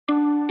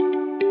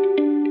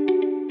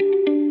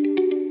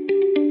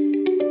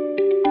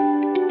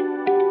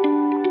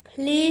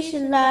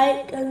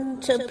like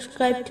and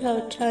subscribe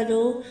to our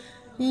channel.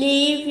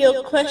 Leave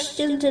your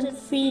questions and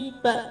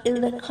feedback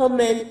in the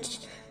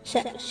comments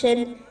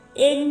section.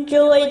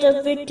 Enjoy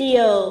the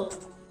video.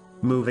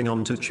 Moving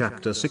on to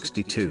chapter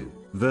 62,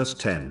 verse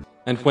 10.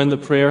 And when the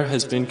prayer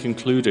has been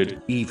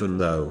concluded, Even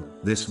though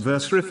this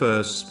verse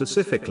refers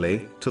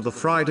specifically to the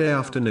Friday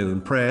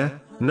afternoon prayer,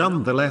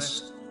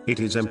 nonetheless, it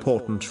is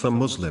important for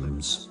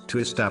Muslims to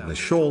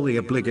establish all the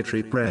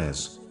obligatory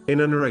prayers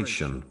in a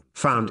narration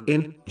found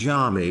in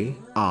Jami'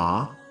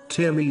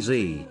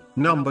 Tirmizi,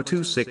 number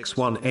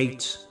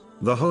 2618.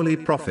 The Holy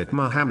Prophet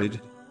Muhammad,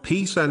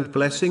 peace and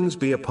blessings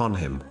be upon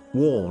him,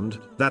 warned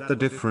that the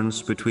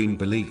difference between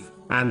belief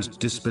and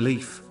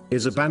disbelief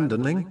is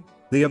abandoning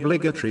the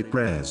obligatory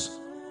prayers.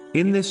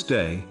 In this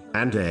day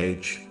and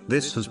age,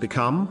 this has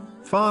become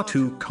far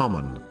too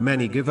common.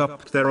 Many give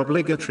up their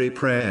obligatory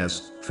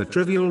prayers for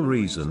trivial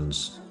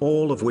reasons,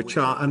 all of which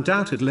are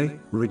undoubtedly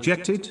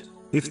rejected.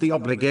 If the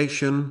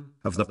obligation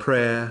of the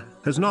prayer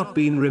has not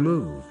been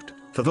removed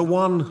for the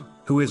one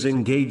who is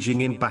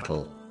engaging in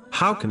battle,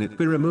 how can it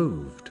be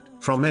removed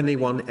from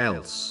anyone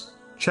else?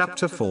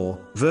 Chapter 4,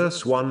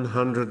 verse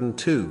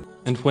 102.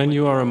 and when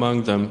you are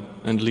among them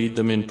and lead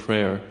them in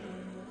prayer,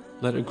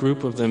 let a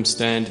group of them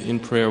stand in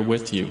prayer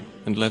with you,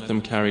 and let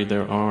them carry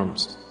their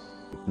arms.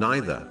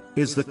 Neither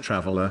is the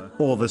traveler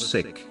or the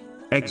sick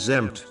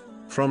exempt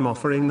from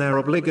offering their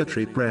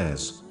obligatory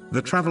prayers.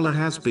 The traveler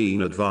has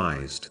been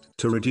advised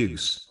to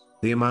reduce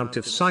the amount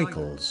of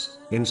cycles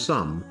in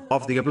some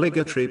of the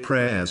obligatory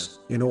prayers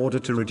in order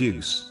to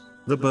reduce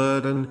the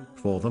burden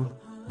for them,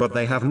 but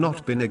they have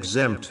not been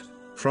exempt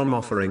from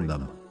offering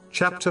them.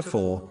 Chapter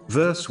 4,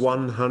 verse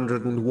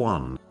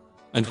 101.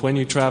 And when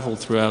you travel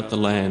throughout the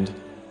land,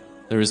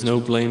 there is no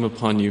blame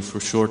upon you for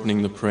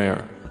shortening the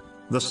prayer.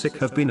 The sick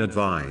have been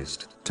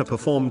advised to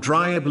perform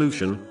dry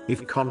ablution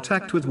if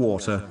contact with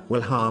water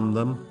will harm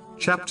them.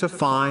 Chapter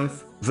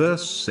 5,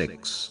 verse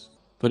 6.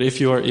 But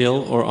if you are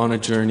ill or on a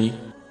journey,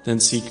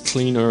 then seek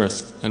clean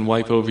earth and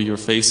wipe over your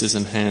faces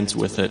and hands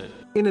with it.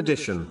 In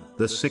addition,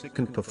 the sick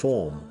can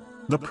perform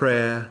the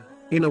prayer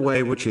in a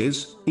way which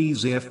is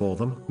easier for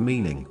them,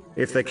 meaning,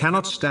 if they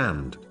cannot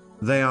stand,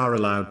 they are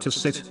allowed to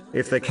sit.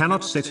 If they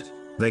cannot sit,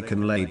 they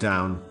can lay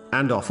down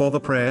and offer the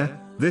prayer.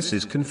 This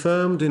is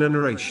confirmed in a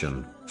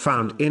narration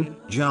found in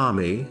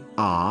Jami'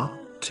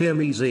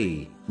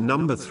 Tirmizi,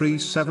 number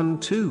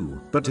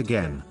 372. But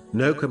again,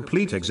 no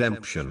complete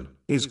exemption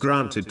is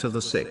granted to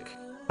the sick,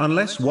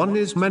 unless one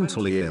is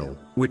mentally ill,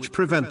 which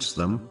prevents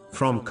them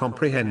from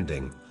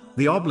comprehending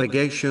the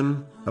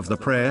obligation of the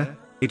prayer.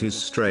 It is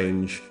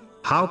strange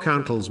how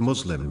countless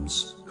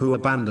Muslims who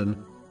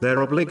abandon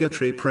their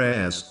obligatory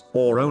prayers,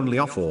 or only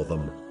offer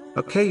them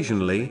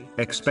occasionally,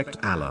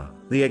 expect Allah,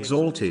 the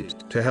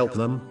Exalted, to help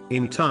them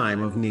in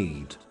time of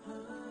need.